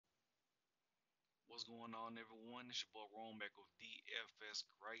What's going on, everyone? It's your boy Rome back with DFS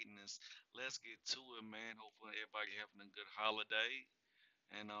Greatness. Let's get to it, man. Hopefully, everybody having a good holiday.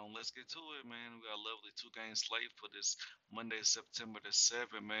 And let's get to it, man. We got a lovely two-game slate for this Monday, September the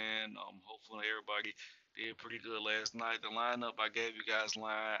 7th, man. Hopefully, everybody did pretty good last night. The lineup I gave you guys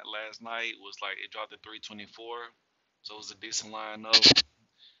last night was like it dropped to 324, so it was a decent lineup.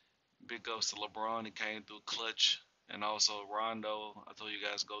 Big ups to LeBron. He came through clutch. And also Rondo. I told you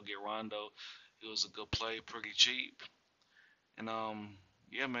guys go get Rondo. It was a good play, pretty cheap. And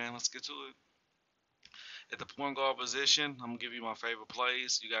yeah, man, let's get to it. At the point guard position, I'm gonna give you my favorite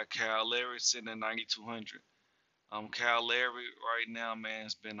plays. You got Kyle Larry sitting at 9,200. Kyle Larry right now, man,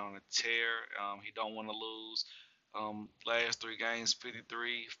 has been on a tear. He don't want to lose. Last three games,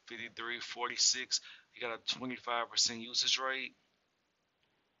 53, 53, 46. He got a 25% usage rate.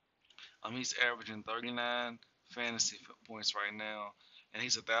 He's averaging 39 fantasy points right now, and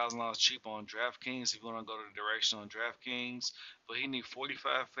he's $1,000 cheaper on DraftKings if you want to go to the direction on DraftKings. But he needs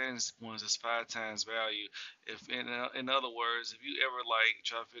 45 fantasy points. That's five times value. If in other words, if you ever like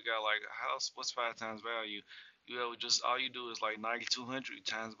try to figure out like what's five times value, you ever just all you do is like 9,200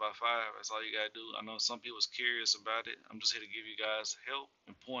 times by five. That's all you gotta do. I know some people's curious about it. I'm just here to give you guys help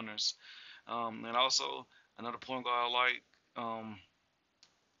and pointers. And also another point guard I like.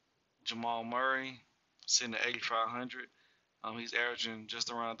 Jamal Murray, sitting at 8,500. He's averaging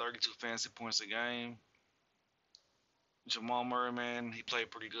just around 32 fantasy points a game. Jamal Murray, man, he played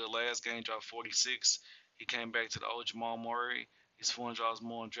pretty good last game, dropped 46. He came back to the old Jamal Murray. He's $400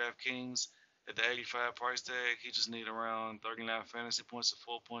 more on DraftKings. At the 85 price tag, he just need around 39 fantasy points at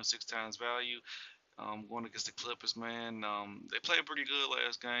 4.6 times value. Going against the Clippers, man, they played pretty good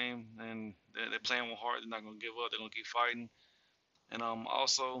last game, and they're playing with heart. They're not gonna give up. They're gonna keep fighting. And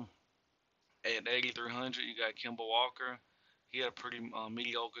also at 8,300, you got Kemba Walker. He had a pretty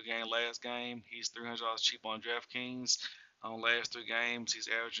mediocre game last game. He's $300 cheap on DraftKings. Last three games, he's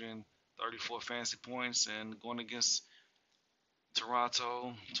averaging 34 fantasy points and going against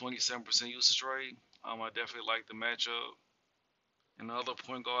Toronto, 27% usage rate. I definitely like the matchup. Another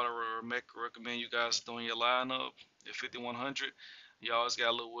point guard I recommend you guys throwing your lineup at 5,100. You always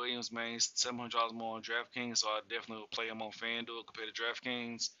got Lou Williams, man. He's $700 more on DraftKings, so I definitely would play him on FanDuel compared to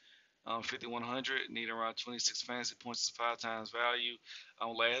DraftKings. 5,100, need around 26 fantasy points, five times value.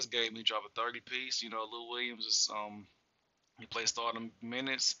 Last game he dropped a 30 piece. You know, Lou Williams is he plays starting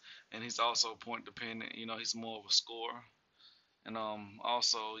minutes, and he's also point dependent. You know, he's more of a scorer. And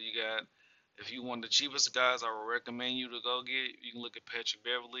also you got if you want the cheapest guys, I would recommend you to go get. You can look at Patrick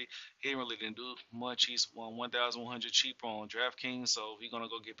Beverly. He really didn't do much. He's 1,100 cheaper on DraftKings. So if you're gonna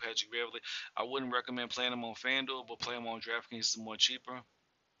go get Patrick Beverly, I wouldn't recommend playing him on FanDuel, but play him on DraftKings. It's more cheaper.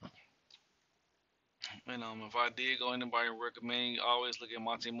 And if I did go anybody recommend, always look at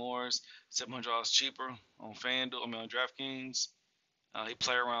Monte Morris, $700 cheaper on FanDuel. I mean on DraftKings. He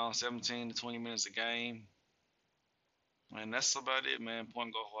play around 17 to 20 minutes a game, and that's about it, man.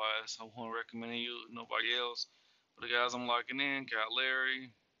 Point guard wise, I won't recommend you nobody else. But the guys I'm locking in, Cat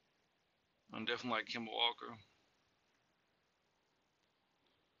Larry, I'm definitely like Kimber Walker.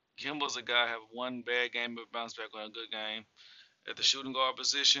 Kimber's a guy have one bad game but bounce back on a good game. At the shooting guard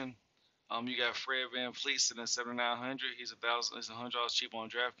position, you got Fred Van Fleet sitting at 7,900. He's $100 cheap on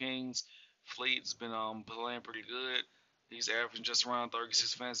DraftKings. Fleet's been playing pretty good. He's averaging just around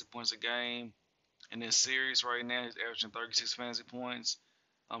 36 fantasy points a game. In this series right now, he's averaging 36 fantasy points.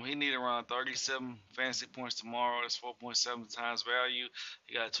 He need around 37 fantasy points tomorrow. That's 4.7 times value.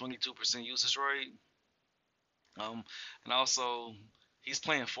 He got a 22% usage rate. Um, and also, he's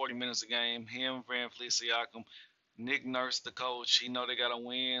playing 40 minutes a game. Him, Van Fleet, Siakam, Nick Nurse, the coach, he know they got to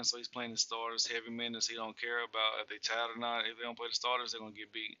win, so he's playing the starters heavy minutes. He don't care about if they tired or not. If they don't play the starters, they're gonna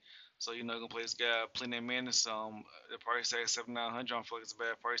get beat. So you know, gonna play this guy plenty of minutes. The price tag 7,900. I don't feel like it's a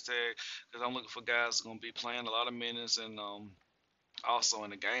bad price tag because I'm looking for guys who's gonna be playing a lot of minutes and also in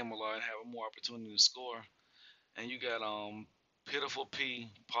the game a lot and have more opportunity to score. And you got Pitiful P,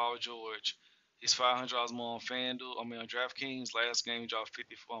 Paul George. He's $500 more on FanDuel. I mean on DraftKings. Last game he dropped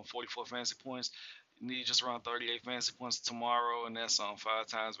 44 fantasy points. Need just around 38 fantasy points tomorrow, and that's on five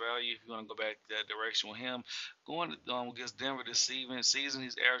times value. If you want to go back that direction with him, going against Denver this season,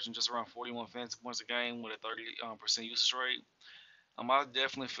 he's averaging just around 41 fantasy points a game with a 30% usage rate. I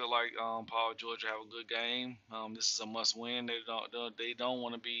definitely feel like Paul George will have a good game. This is a must win. They don't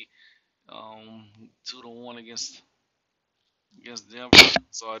want to be 2-1 against Denver,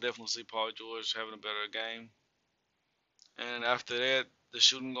 so I definitely see Paul George having a better game. And after that, the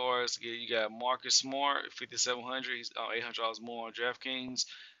shooting guards, you got Marcus Smart, 5,700. He's $800 more on DraftKings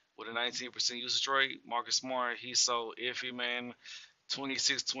with a 19% usage rate. Marcus Smart, he's so iffy, man.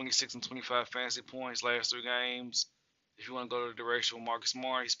 26, 26, and 25 fantasy points last three games. If you want to go to the direction with Marcus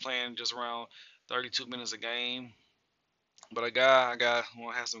Smart, he's playing just around 32 minutes a game. But a guy I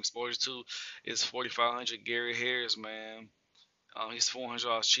want to have some exposure to is 4,500 Gary Harris, man. He's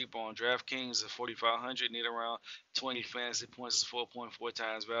 $400 cheaper on DraftKings at 4,500. Need around 20 fantasy points. Is 4.4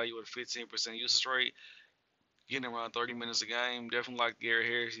 times value with a 15% usage rate. Getting around 30 minutes a game. Definitely like Gary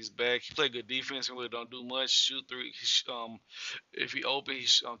Harris. He's back. He played good defense. Really don't do much. Shoot three. If he open, he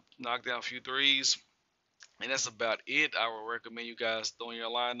knock down a few threes. And that's about it. I would recommend you guys throwing your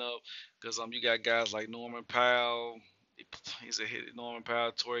lineup because you got guys like Norman Powell. He's a hit. Norman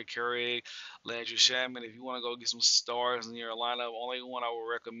Powell, Torrey Craig, Landry Shaman. If you want to go get some stars in your lineup, only one I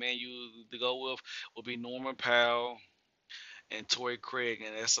would recommend you to go with will be Norman Powell and Torrey Craig,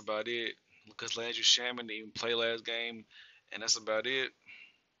 and that's about it. Because Landry Shaman didn't even play last game, and that's about it.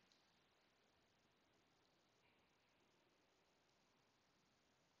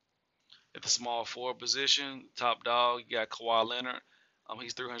 At the small forward position, top dog, you got Kawhi Leonard.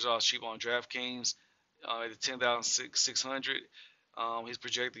 He's $300 cheap on DraftKings. At the 10,600, he's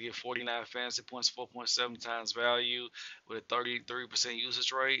projected to get 49 fantasy points, 4.7 times value, with a 33%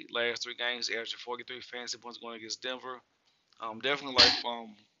 usage rate. Last three games, averaging 43 fantasy points going against Denver. Definitely like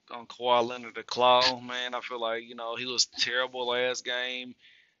on Kawhi Leonard, the claw, man. I feel like he was terrible last game.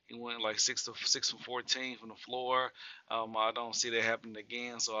 He went like 6 from 14 from the floor. I don't see that happening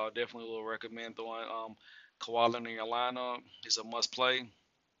again, so I definitely will recommend throwing Kawhi Leonard in your lineup. He's a must play.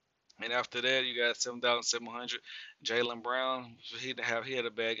 And after that, you got 7,700 Jaylen Brown. He had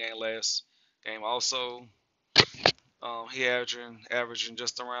a bad game last game also. He averaging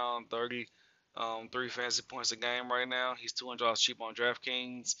just around 3 fantasy points a game right now. He's $200 cheap on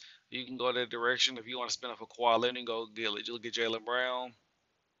DraftKings. You can go that direction if you want to spend up a Kawhi Leonard. You'll get Jaylen Brown.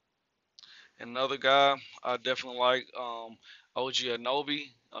 And another guy I definitely like, OG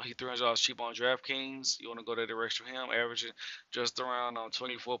Anobi. He $300 cheap on DraftKings. You want to go that direction with him, averaging just around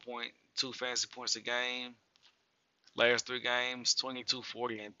 24.2 fantasy points a game. Last three games, 22,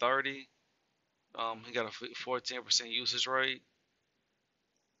 40, and 30. He got a 14% usage rate.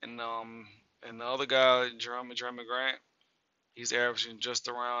 And the other guy, Jeremy Grant, he's averaging just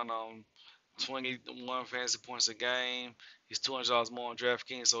around 21 fantasy points a game. He's $200 more on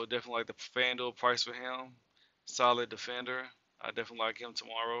DraftKings, so definitely like the FanDuel price for him. Solid defender. I definitely like him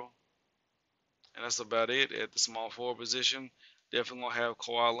tomorrow. And that's about it at the small forward position. Definitely gonna have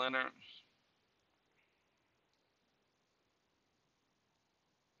Kawhi Leonard.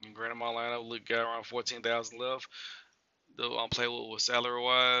 And granted, my lineup look got around 14,000 left. Though I'm play with salary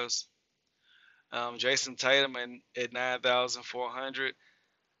wise. Jason Tatum at 9,400.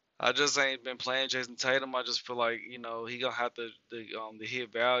 I just ain't been playing Jason Tatum. I just feel like he gonna have the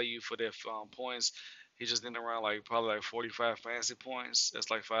hit value for their points. He's just in around like probably like 45 fantasy points. That's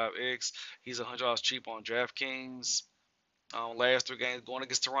like 5x. He's $100 cheap on DraftKings. Last three games going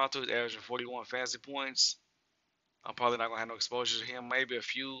against Toronto, he's averaging 41 fantasy points. I'm probably not gonna have no exposure to him. Maybe a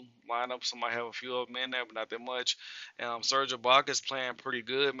few lineups. I might have a few of them in there, but not that much. Serge Ibaka's playing pretty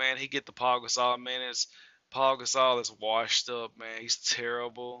good, man. He get the Paul Gasol minutes. Paul Gasol is washed up, man. He's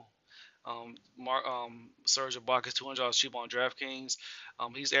terrible. Serge Ibaka is $200 cheap on DraftKings.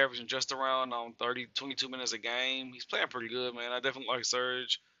 He's averaging just around 22 minutes a game. He's playing pretty good, man. I definitely like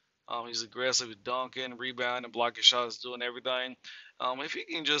Serge. He's aggressive, with dunking, rebounding, blocking shots, doing everything. If he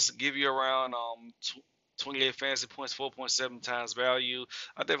can just give you around 28 fantasy points, 4.7 times value,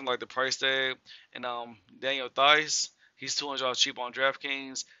 I definitely like the price tag. And Daniel Theis, he's $200 cheap on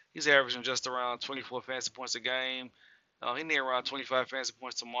DraftKings. He's averaging just around 24 fantasy points a game. He need around 25 fantasy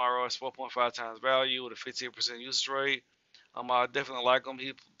points tomorrow. It's 4.5 times value with a 15% usage rate. I definitely like him.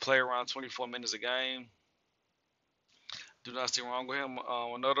 He play around 24 minutes a game. Do not see wrong with him.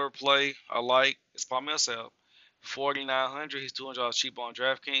 Another play I like is Paul Millsap. 4,900. He's $200 cheap on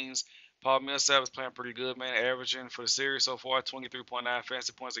DraftKings. Paul Millsap is playing pretty good, man. Averaging for the series so far 23.9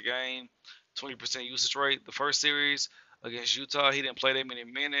 fantasy points a game, 20% usage rate. The first series against Utah, he didn't play that many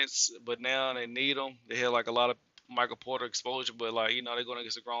minutes, but now they need him. They had like a lot of Michael Porter exposure, but like they're going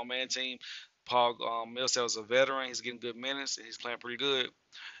against a grown man team. Paul Millsap is a veteran. He's getting good minutes and he's playing pretty good.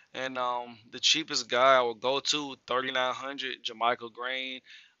 And the cheapest guy I would go to, 3,900, Jermichael Green.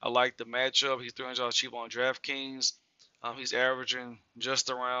 I like the matchup. He's $300 cheap on DraftKings. He's averaging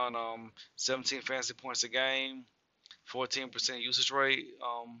just around 17 fantasy points a game, 14% usage rate.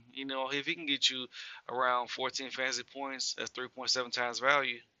 If he can get you around 14 fantasy points, that's 3.7 times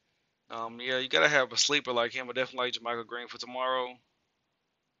value. Yeah, you gotta have a sleeper like him. I definitely like Jermichael Green for tomorrow.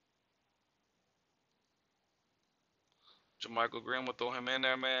 Jermichael Green will throw him in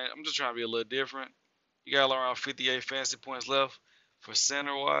there, man. I'm just trying to be a little different. You got around 58 fantasy points left. For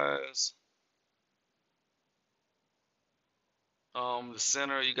center wise, the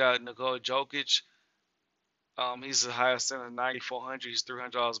center you got Nikola Jokic. He's the highest center, 9,400. He's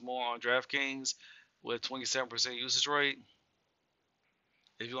 $300 more on DraftKings with 27% usage rate.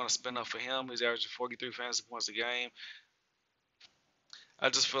 If you want to spend up for him, he's averaging 43 fantasy points a game. I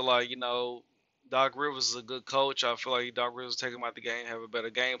just feel like, Doc Rivers is a good coach. I feel like Doc Rivers will take him out the game, have a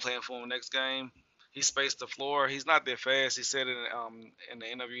better game plan for him next game. He spaced the floor. He's not that fast. He said in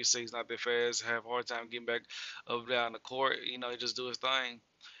the interview, he said he's not that fast. Have a hard time getting back up down the court. He just do his thing.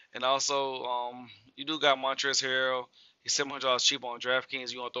 And also, you do got Montrezl Harrell. He's $700 cheap on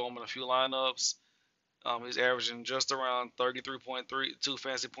DraftKings. You want to throw him in a few lineups. He's averaging just around 33.32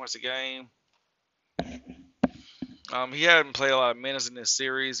 fantasy points a game. He hadn't played a lot of minutes in this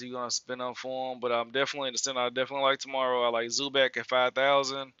series. He's gonna spin up for him, but I'm definitely in the center. I definitely like tomorrow. I like Zubac at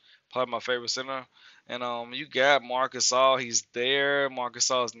 5,000, probably my favorite center. And you got Marcus All. He's there. Marcus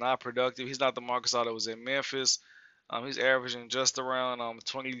All is not productive. He's not the Marcus All that was in Memphis. He's averaging just around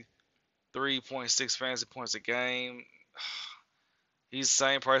 23.6 fantasy points a game. He's the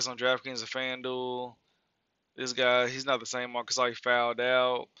same price on DraftKings and FanDuel. This guy, he's not the same Marcus All. He fouled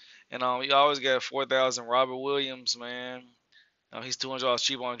out. And you always got 4,000 Robert Williams, man. He's $200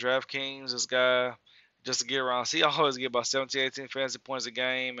 cheap on DraftKings. This guy, just to get around, see, I always get about 17, 18 fantasy points a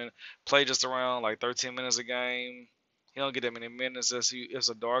game and play just around like 13 minutes a game. He don't get that many minutes. It's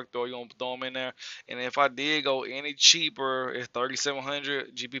a dark throw. You don't throw him in there. And if I did go any cheaper, at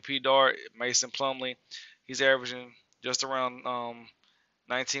 3,700 GPP dart, Mason Plumlee, he's averaging just around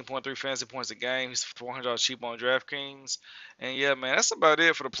 19.3 fantasy points a game. He's $400 cheap on DraftKings. And yeah, man, that's about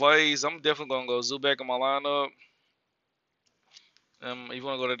it for the plays. I'm definitely gonna go Zubac in my lineup. If you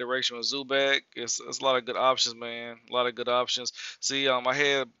want to go that direction with Zubac, it's a lot of good options, man. A lot of good options. See, I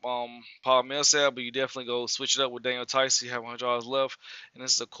had Paul Millsap, but you definitely go switch it up with Daniel Tice. You have $100 left, and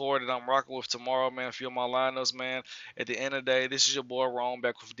this is the core that I'm rocking with tomorrow, man. A few of my lineups, man. At the end of the day, this is your boy Rome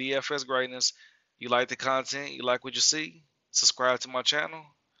back with DFS Greatness. You like the content, you like what you see, subscribe to my channel,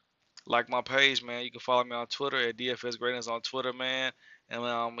 like my page, man. You can follow me on Twitter at DFS Greatness on Twitter, man.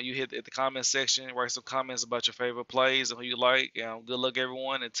 And you hit at the comment section, write some comments about your favorite plays and who you like. Good luck,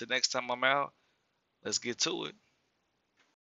 everyone. Until next time I'm out, let's get to it.